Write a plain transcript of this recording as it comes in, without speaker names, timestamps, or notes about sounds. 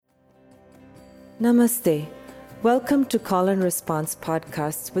Namaste. Welcome to Call and Response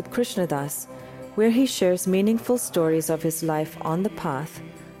podcasts with Krishnadas, where he shares meaningful stories of his life on the path,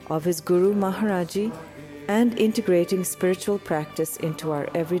 of his Guru Maharaji, and integrating spiritual practice into our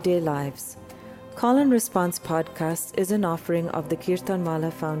everyday lives. Call and Response podcast is an offering of the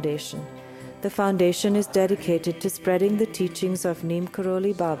Kirtanwala Foundation. The foundation is dedicated to spreading the teachings of Neem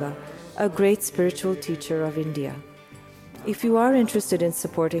Karoli Baba, a great spiritual teacher of India. If you are interested in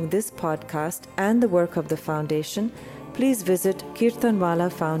supporting this podcast and the work of the foundation, please visit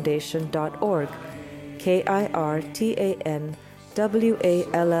kirtanwalafoundation.org,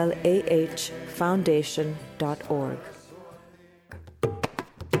 KIRTANWALLAH foundation.org.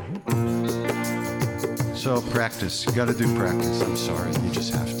 So practice. You got to do practice. I'm sorry. You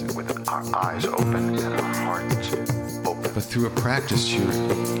just have to. With our eyes open and our hearts open. But through a practice, you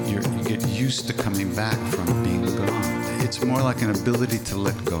get used to coming back from being gone. It's more like an ability to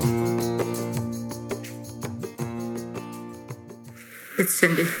let go. It's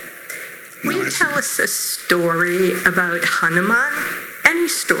Cindy. Will you tell us a story about Hanuman? Any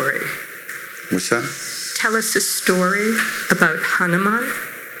story. What's that? Tell us a story about Hanuman.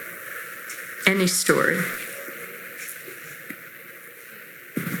 Any story.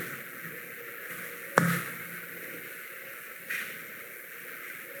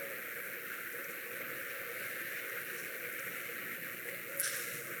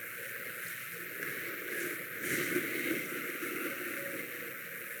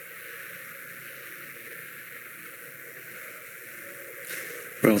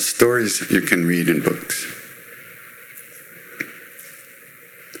 Well, stories you can read in books.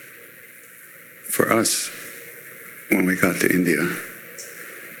 For us, when we got to India,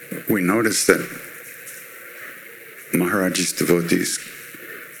 we noticed that Maharaji's devotees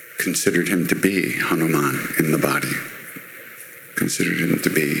considered him to be Hanuman in the body, considered him to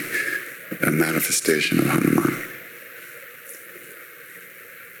be a manifestation of Hanuman.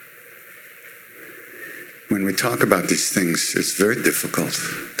 When we talk about these things, it's very difficult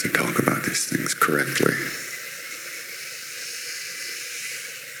to talk about these things correctly.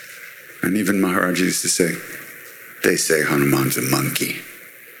 And even Maharaj used to say, they say Hanuman's a monkey.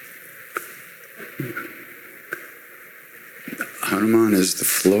 Hanuman is the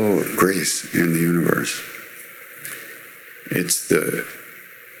flow of grace in the universe. It's the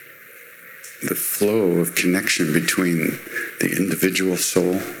flow of connection between the individual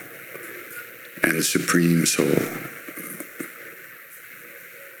soul and the Supreme Soul.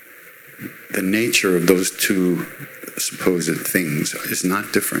 The nature of those two supposed things is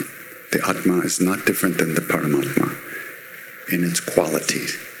not different. The Atma is not different than the Paramatma in its quality,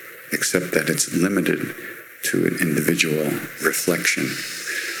 except that it's limited to an individual reflection.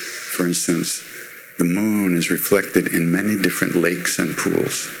 For instance, the moon is reflected in many different lakes and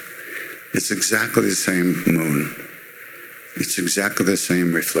pools. It's exactly the same moon. It's exactly the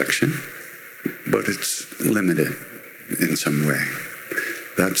same reflection, but it's limited in some way.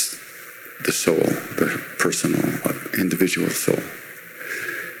 That's the soul, the personal, individual soul.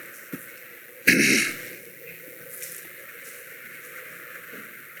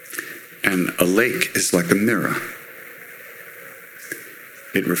 And a lake is like a mirror.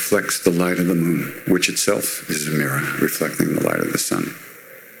 It reflects the light of the moon, which itself is a mirror reflecting the light of the sun.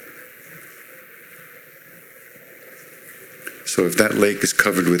 So if that lake is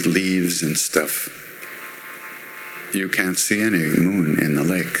covered with leaves and stuff, you can't see any moon in the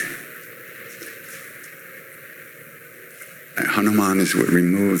lake. Hanuman is what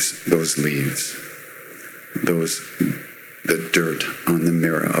removes those leaves, the dirt on the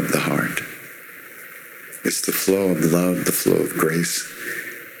mirror of the heart. It's the flow of love, the flow of grace.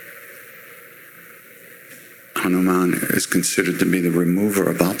 Hanuman is considered to be the remover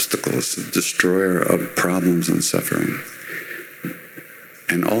of obstacles, the destroyer of problems and suffering,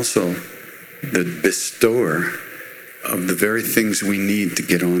 and also the bestower of the very things we need to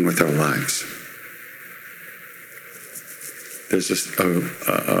get on with our lives. There's a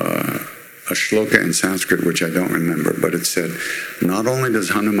shloka in Sanskrit which I don't remember, but it said, not only does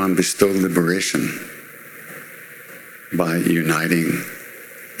Hanuman bestow liberation by uniting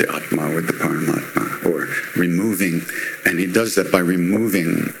the Atma with the Paramatma, or removing, and he does that by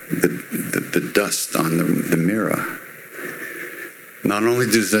removing the dust on the mirror. Not only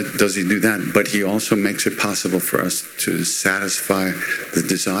does he do that, but he also makes it possible for us to satisfy the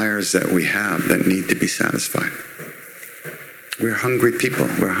desires that we have that need to be satisfied. We're hungry people.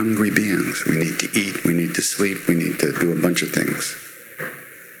 We're hungry beings. We need to eat. We need to sleep. We need to do a bunch of things,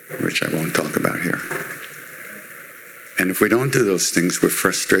 which I won't talk about here. And if we don't do those things, we're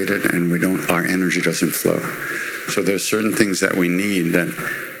frustrated and our energy doesn't flow. So there's certain things that we need that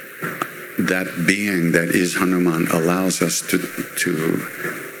that being that is Hanuman allows us to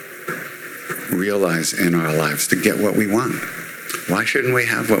realize in our lives, to get what we want. Why shouldn't we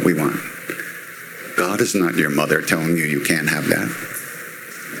have what we want? God is not your mother telling you can't have that.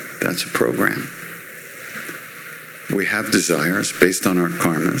 That's a program. We have desires based on our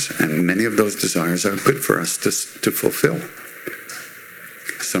karmas, and many of those desires are good for us to fulfill.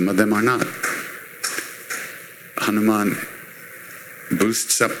 Some of them are not. Hanuman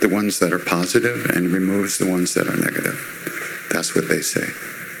boosts up the ones that are positive and removes the ones that are negative. That's what they say.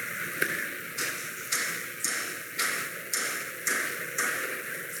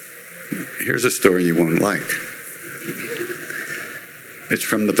 Here's a story you won't like. It's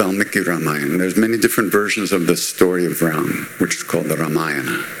from the Valmiki Ramayana. There's many different versions of the story of Ram, which is called the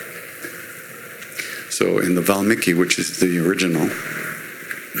Ramayana. So in the Valmiki, which is the original,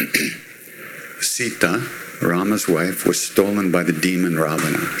 Sita, Rama's wife, was stolen by the demon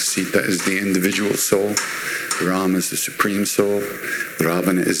Ravana. Sita is the individual soul. Ram is the supreme soul.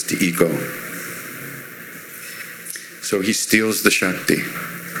 Ravana is the ego. So he steals the Shakti.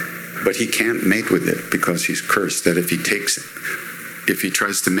 But he can't mate with it because he's cursed that if he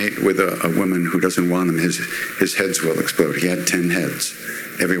tries to mate with a woman who doesn't want him, his heads will explode. He had 10 heads.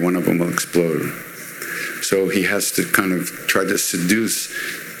 Every one of them will explode. So he has to kind of try to seduce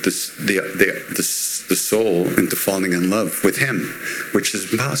the soul into falling in love with him, which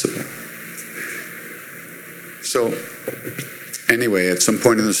is impossible. So anyway, at some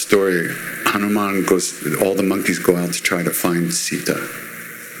point in the story, Hanuman all the monkeys go out to try to find Sita.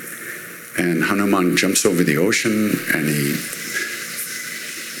 And Hanuman jumps over the ocean and he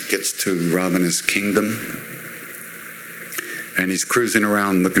gets to Ravana's kingdom. And he's cruising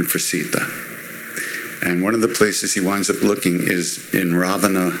around looking for Sita. And one of the places he winds up looking is in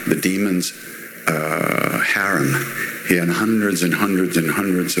Ravana, the demon's harem. He had hundreds and hundreds and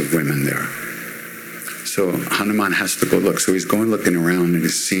hundreds of women there. So Hanuman has to go look. So he's going looking around and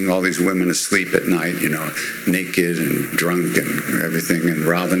he's seeing all these women asleep at night, naked and drunk and everything. And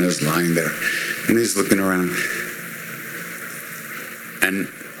Ravana's lying there. And he's looking around. And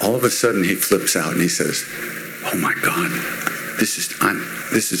all of a sudden he flips out and he says, "Oh my God, this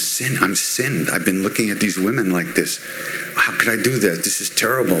is sin. I'm sinned. I've been looking at these women like this. How could I do that? This is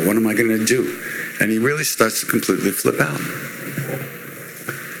terrible. What am I going to do?" And he really starts to completely flip out.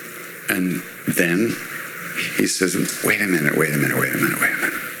 And then he says, wait a minute.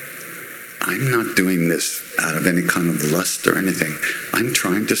 I'm not doing this out of any kind of lust or anything. I'm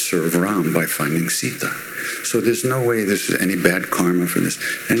trying to serve Ram by finding Sita. So there's no way there's any bad karma for this.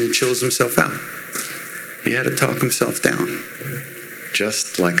 And he chills himself out. He had to talk himself down,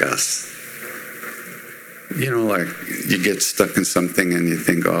 just like us. Like you get stuck in something and you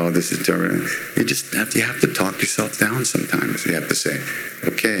think, oh, this is terrible. You have to talk yourself down sometimes. You have to say,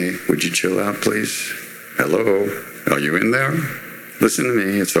 okay, would you chill out, please? Hello, are you in there? Listen to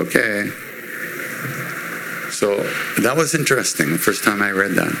me, it's okay. So that was interesting the first time I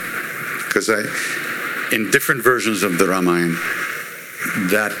read that. Because in different versions of the Ramayana,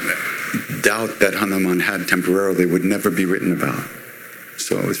 that doubt that Hanuman had temporarily would never be written about.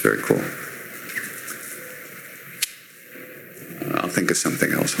 So it was very cool. I'll think of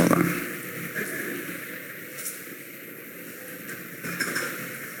something else, hold on.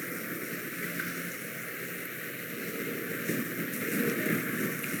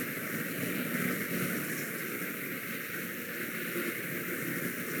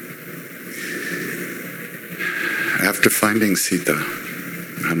 After finding Sita,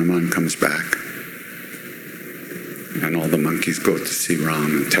 Hanuman comes back, and all the monkeys go to see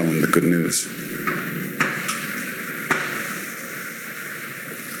Ram and tell him the good news.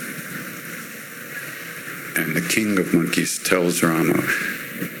 And the king of monkeys tells Rama,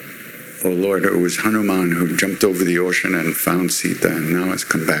 "Oh Lord, it was Hanuman who jumped over the ocean and found Sita, and now has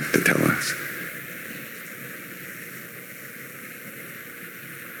come back to tell us."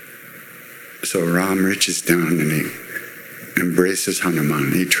 So Ram reaches down and he embraces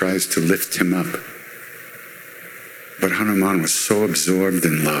Hanuman. He tries to lift him up. But Hanuman was so absorbed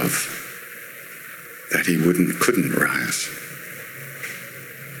in love that he couldn't rise.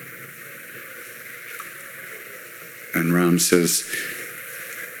 And Ram says,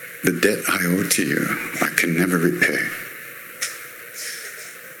 "The debt I owe to you, I can never repay."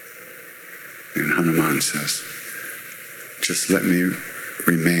 And Hanuman says, "Just let me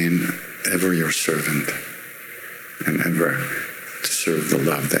remain ever your servant and ever to serve the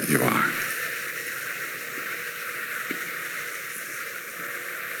love that you are."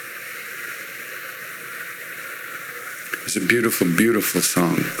 It's a beautiful, beautiful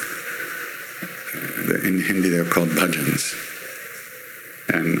song. In Hindi they're called bhajans.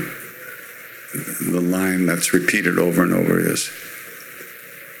 And the line that's repeated over and over is,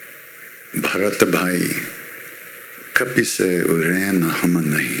 Bharat Bhai, kapi se ure na haman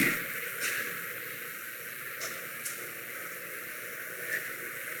nahi.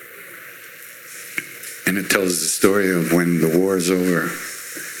 And it tells the story of when the war is over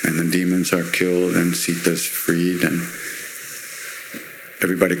and the demons are killed and Sita's freed and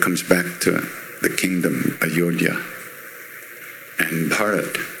everybody comes back to the kingdom, Ayodhya. And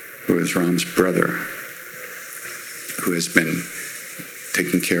Bharat, who is Ram's brother, who has been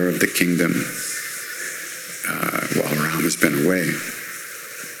taking care of the kingdom while Ram has been away,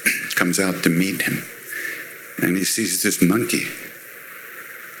 comes out to meet him. And he sees this monkey.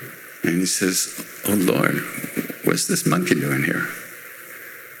 And he says, "Oh Lord, what's this monkey doing here?"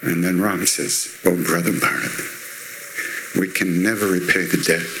 And then Ram says, "Oh brother Bharat, we can never repay the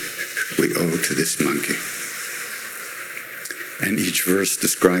debt we owe to this monkey." And each verse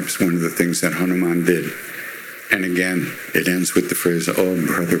describes one of the things that Hanuman did. And again, it ends with the phrase, "Oh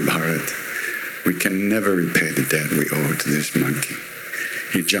brother Bharat, we can never repay the debt we owe to this monkey."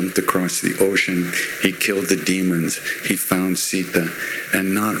 He jumped across the ocean, he killed the demons, he found Sita,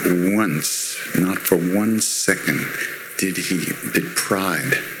 and not once, not for 1 second, did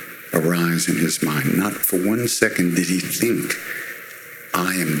pride arise in his mind. Not for 1 second did he think,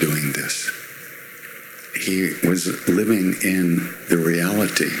 I am doing this. He was living in the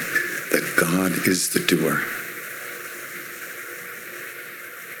reality that God is the doer.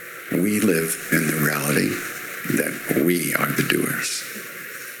 We live in the reality that we are the doers.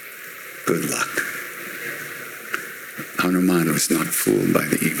 Good luck. Hanuman was not fooled by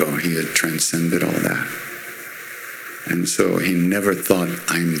the ego. He had transcended all that. And so he never thought,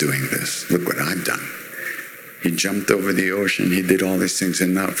 I'm doing this. Look what I've done. He jumped over the ocean. He did all these things.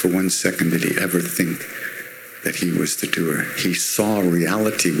 And not for 1 second did he ever think that he was the doer. He saw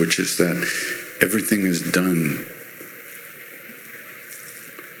reality, which is that everything is done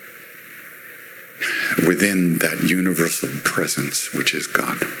within that universal presence, which is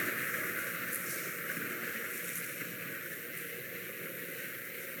God.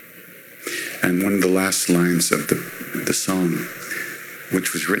 And one of the last lines of the song,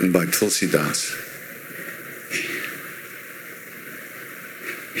 which was written by Tulsidas,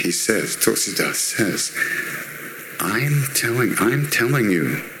 Tulsidas says, I'm telling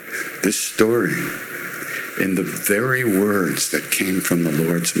you this story in the very words that came from the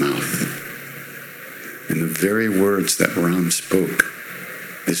Lord's mouth, in the very words that Ram spoke.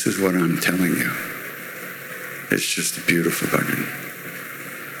 This is what I'm telling you. It's just a beautiful bhajan.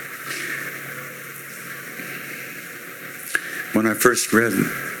 When I first read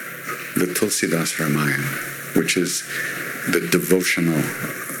the Tulsidas Ramayana, which is the devotional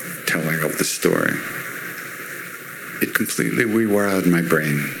telling of the story, it completely rewired my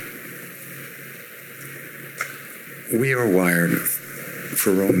brain. We are wired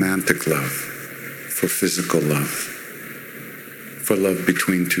for romantic love, for physical love, for love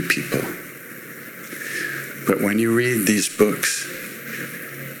between two people. But when you read these books,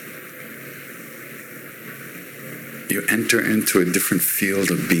 you enter into a different field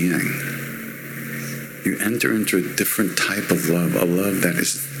of being. You enter into a different type of love, a love that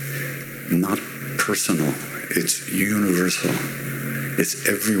is not personal, it's universal. It's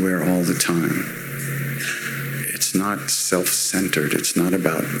everywhere all the time. It's not self-centered, it's not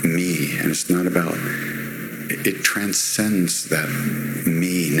about me, and it's not about, it transcends that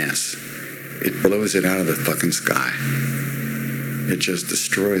me-ness. It blows it out of the fucking sky. It just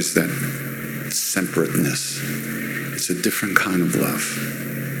destroys that separateness. It's a different kind of love.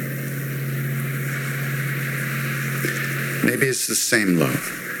 Maybe it's the same love,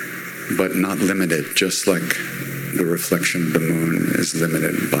 but not limited, just like the reflection of the moon is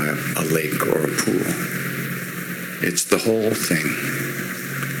limited by a lake or a pool. It's the whole thing.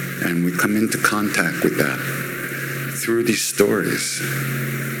 And we come into contact with that through these stories.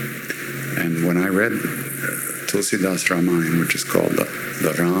 And when I read Tulsidas Ramayana, which is called the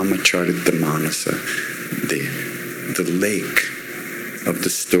Ramacharitamanasa, the lake of the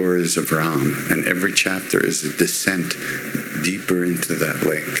stories of Ram, and every chapter is a descent deeper into that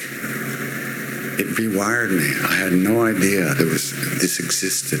lake. It rewired me. I had no idea this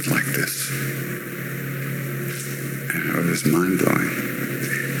existed like this. And it was mind-blowing.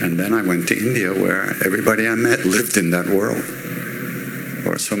 And then I went to India, where everybody I met lived in that world,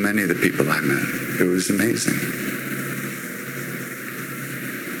 or so many of the people I met. It was amazing.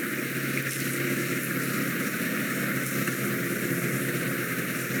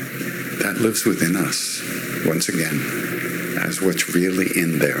 That lives within us, once again, as what's really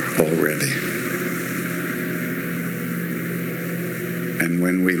in there already. And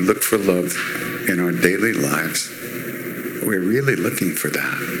when we look for love in our daily lives, we're really looking for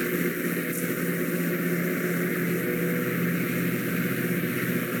that.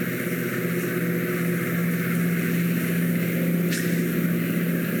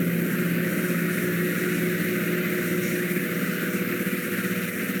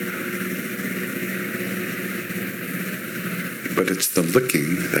 But it's the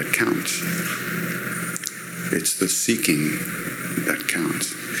looking that counts. It's the seeking that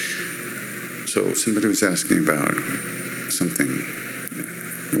counts. So somebody was asking about something.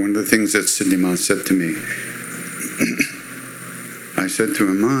 One of the things that Sidney Ma said to me, I said to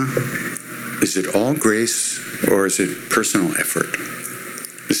him, Ma, is it all grace or is it personal effort?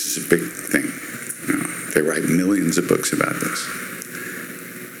 This is a big thing. You know, they write millions of books about this.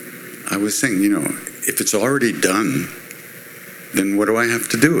 I was saying, if it's already done, then what do I have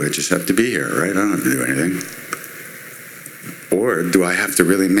to do? I just have to be here, right? I don't have to do anything. Or do I have to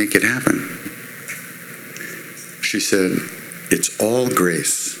really make it happen? She said, it's all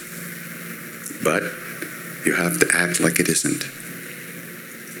grace, but you have to act like it isn't.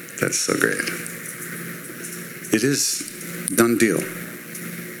 That's so great. It is done deal.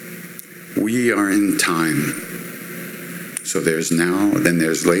 We are in time. So there's now, then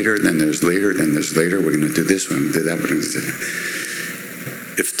there's later, then there's later, then there's later. We're going to do this, we're going to do that, we're going to do that.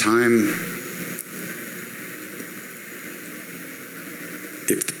 If time,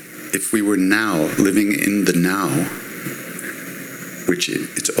 if we were now, living in the now, which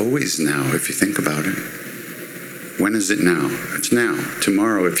it's always now if you think about it. When is it now? It's now.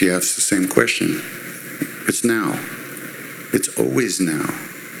 Tomorrow, if you ask the same question, it's now. It's always now.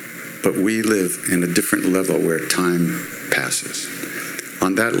 But we live in a different level where time passes.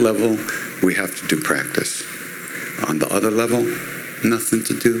 On that level, we have to do practice. On the other level, nothing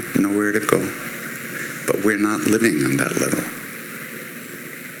to do, nowhere to go. But we're not living on that level.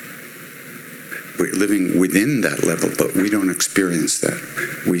 We're living within that level, but we don't experience that.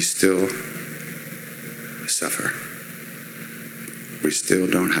 We still suffer. We still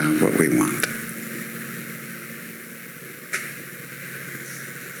don't have what we want.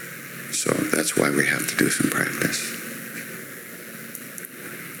 So that's why we have to do some practice.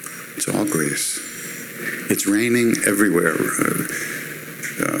 It's all grace. It's raining everywhere.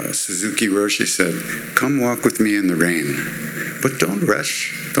 Suzuki Roshi said, come walk with me in the rain. But don't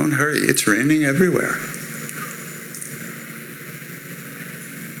rush, don't hurry. It's raining everywhere.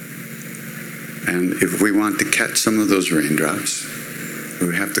 And if we want to catch some of those raindrops,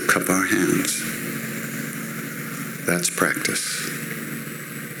 we have to cup our hands. That's practice.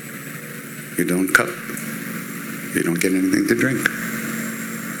 You don't cup, you don't get anything to drink.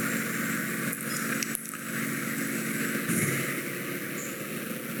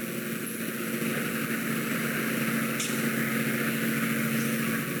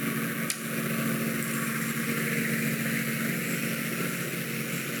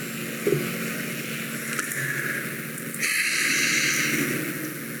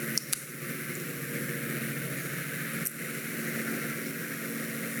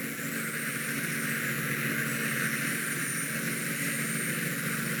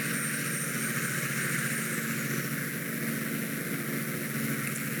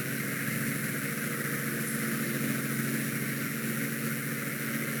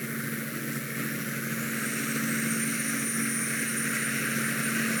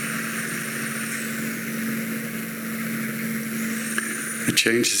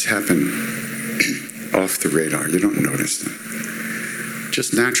 Changes happen off the radar. You don't notice them.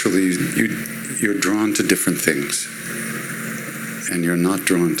 Just naturally, you're drawn to different things, and you're not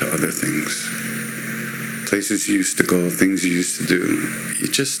drawn to other things. Places you used to go, things you used to do.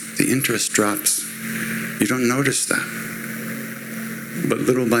 The interest drops. You don't notice that. But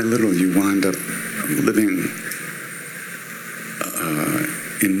little by little, you wind up living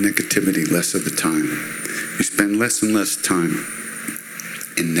in negativity less of the time. You spend less and less time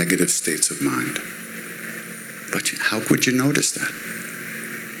in negative states of mind. But how would you notice that?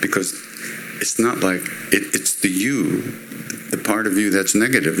 Because it's not like it's the you, the part of you that's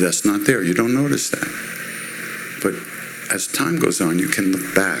negative, that's not there. You don't notice that. But as time goes on, you can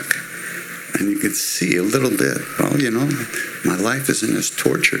look back and you can see a little bit, well, my life isn't as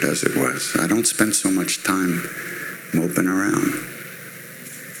tortured as it was. I don't spend so much time moping around.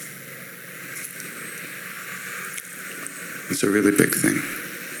 It's a really big thing.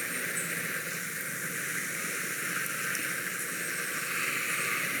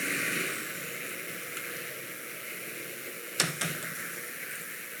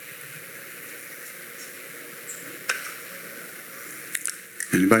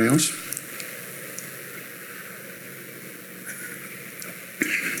 Anybody else?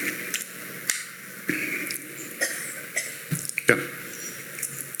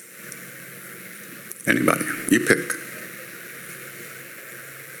 Anybody. You pick.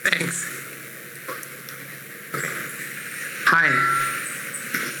 Thanks. Hi.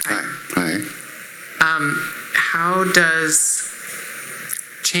 Hi. How does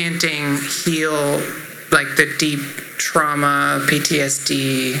chanting heal, like the deep trauma,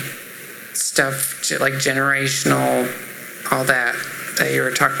 PTSD stuff, like generational, all that you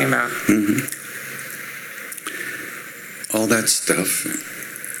were talking about? Mm-hmm. All that stuff,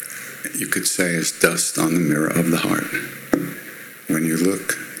 you could say, is dust on the mirror of the heart. When you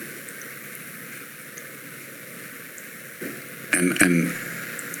look, and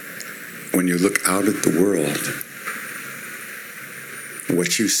when you look out at the world,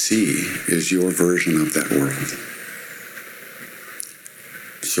 what you see is your version of that world.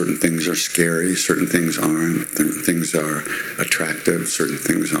 Certain things are scary, certain things aren't, certain things are attractive, certain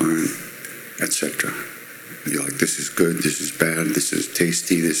things aren't, etc. You're like, this is good, this is bad, this is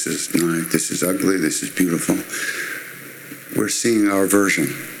tasty, this is nice, this is ugly, this is beautiful. We're seeing our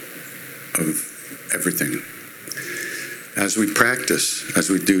version of everything. As we practice, as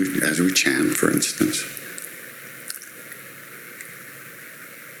we chant, for instance,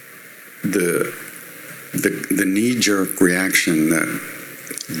 the knee-jerk reaction that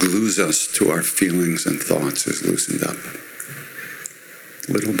glues us to our feelings and thoughts is loosened up,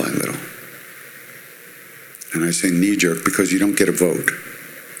 little by little. And I say knee-jerk because you don't get a vote.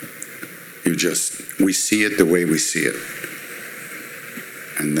 We see it the way we see it.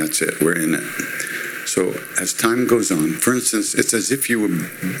 And that's it, we're in it. So as time goes on, for instance, it's as if you were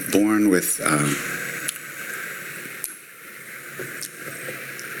born with,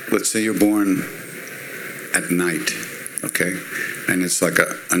 let's say you're born at night, okay? And it's like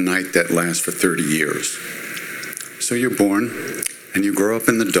a night that lasts for 30 years. So you're born, and you grow up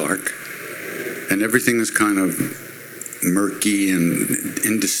in the dark, and everything is kind of murky and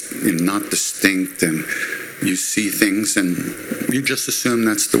not distinct, and you see things, and you just assume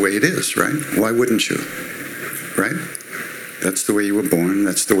that's the way it is, right? Why wouldn't you, right? That's the way you were born,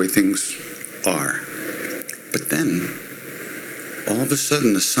 that's the way things are. But then, all of a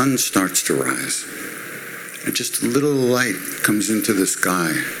sudden, the sun starts to rise. And just a little light comes into the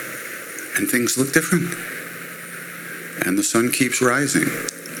sky, and things look different. And the sun keeps rising,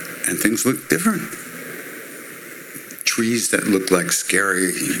 and things look different. Trees that look like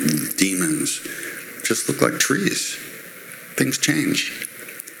scary demons just look like trees. Things change.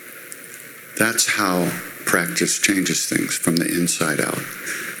 That's how practice changes things from the inside out.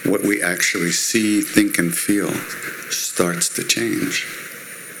 What we actually see, think, and feel starts to change.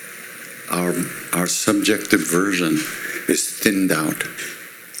 Our subjective version is thinned out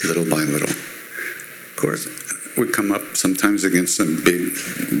little by little. Of course, we come up sometimes against some big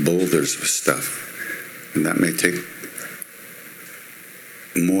boulders of stuff, and that may take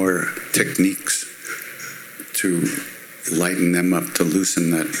more techniques to lighten them up, to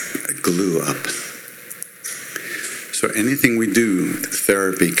loosen that glue up. So anything we do,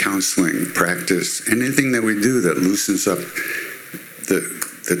 therapy, counseling, practice, anything that we do that loosens up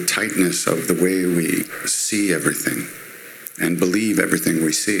the tightness of the way we see everything and believe everything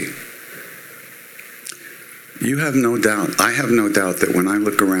we see. You have no doubt, I have no doubt that when I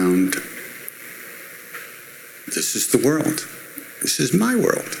look around, this is the world. This is my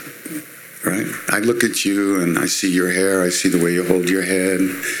world, right? I look at you and I see your hair, I see the way you hold your head,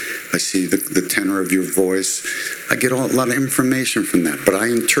 I see the tenor of your voice. I get a lot of information from that, but I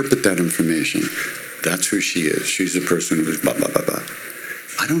interpret that information. That's who she is. She's the person who's blah, blah, blah, blah.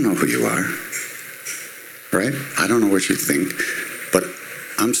 I don't know who you are, right? I don't know what you think, but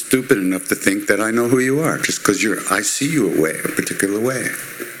I'm stupid enough to think that I know who you are just because I see you a particular way.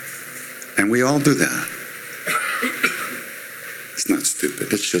 And we all do that. It's not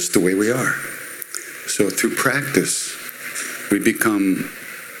stupid, it's just the way we are. So through practice, we become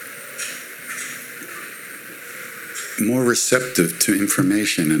more receptive to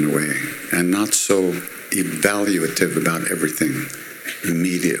information in a way, and not so evaluative about everything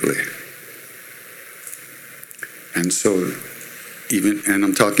immediately. And so and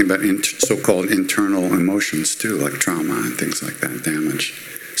I'm talking about so-called internal emotions too, like trauma and things like that, damage.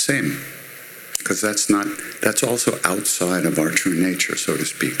 Same. Because that's also outside of our true nature, so to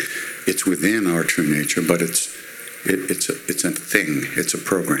speak. It's within our true nature, but it's a thing, it's a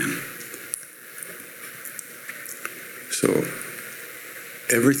program. So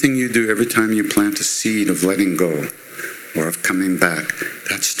everything you do, every time you plant a seed of letting go or of coming back,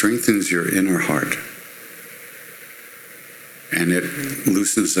 that strengthens your inner heart. And it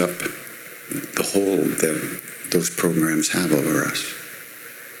loosens up the hold that those programs have over us.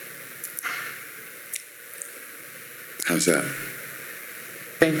 How's that?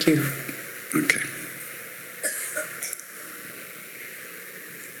 Thank you. Okay.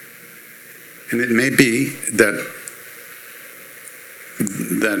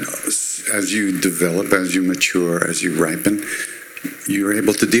 as you develop, as you mature, as you ripen, you're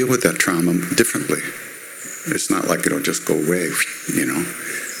able to deal with that trauma differently. It's not like it'll just go away,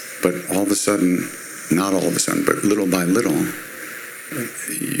 But all of a sudden, not all of a sudden, but little by little,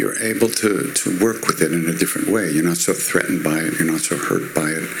 you're able to work with it in a different way. You're not so threatened by it. You're not so hurt by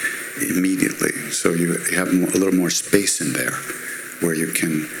it immediately. So you have a little more space in there where you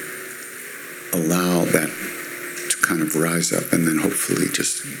can allow that to kind of rise up and then hopefully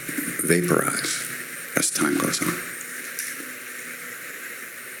just vaporize as time goes on.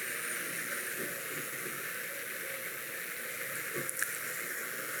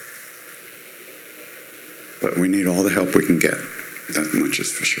 But we need all the help we can get. That much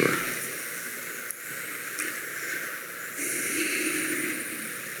is for sure.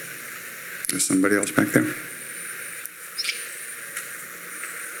 Is somebody else back there?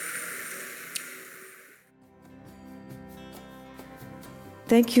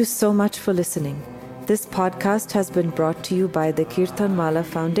 Thank you so much for listening. This podcast has been brought to you by the Kirtanmala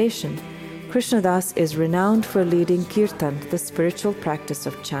Foundation. Krishnadas is renowned for leading kirtan, the spiritual practice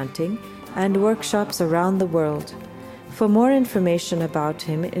of chanting, and workshops around the world. For more information about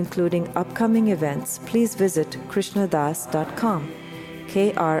him, including upcoming events, please visit krishnadas.com,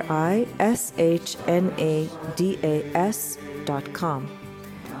 KRISHNADAS.com.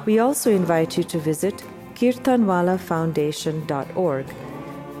 We also invite you to visit kirtanwallahfoundation.org,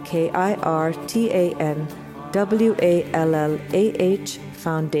 KIRTANWALLAH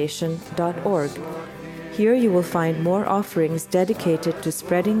foundation.org. Here you will find more offerings dedicated to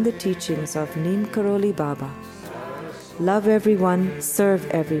spreading the teachings of Neem Karoli Baba. Love everyone, serve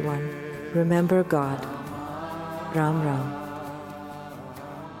everyone. Remember God. Ram Ram.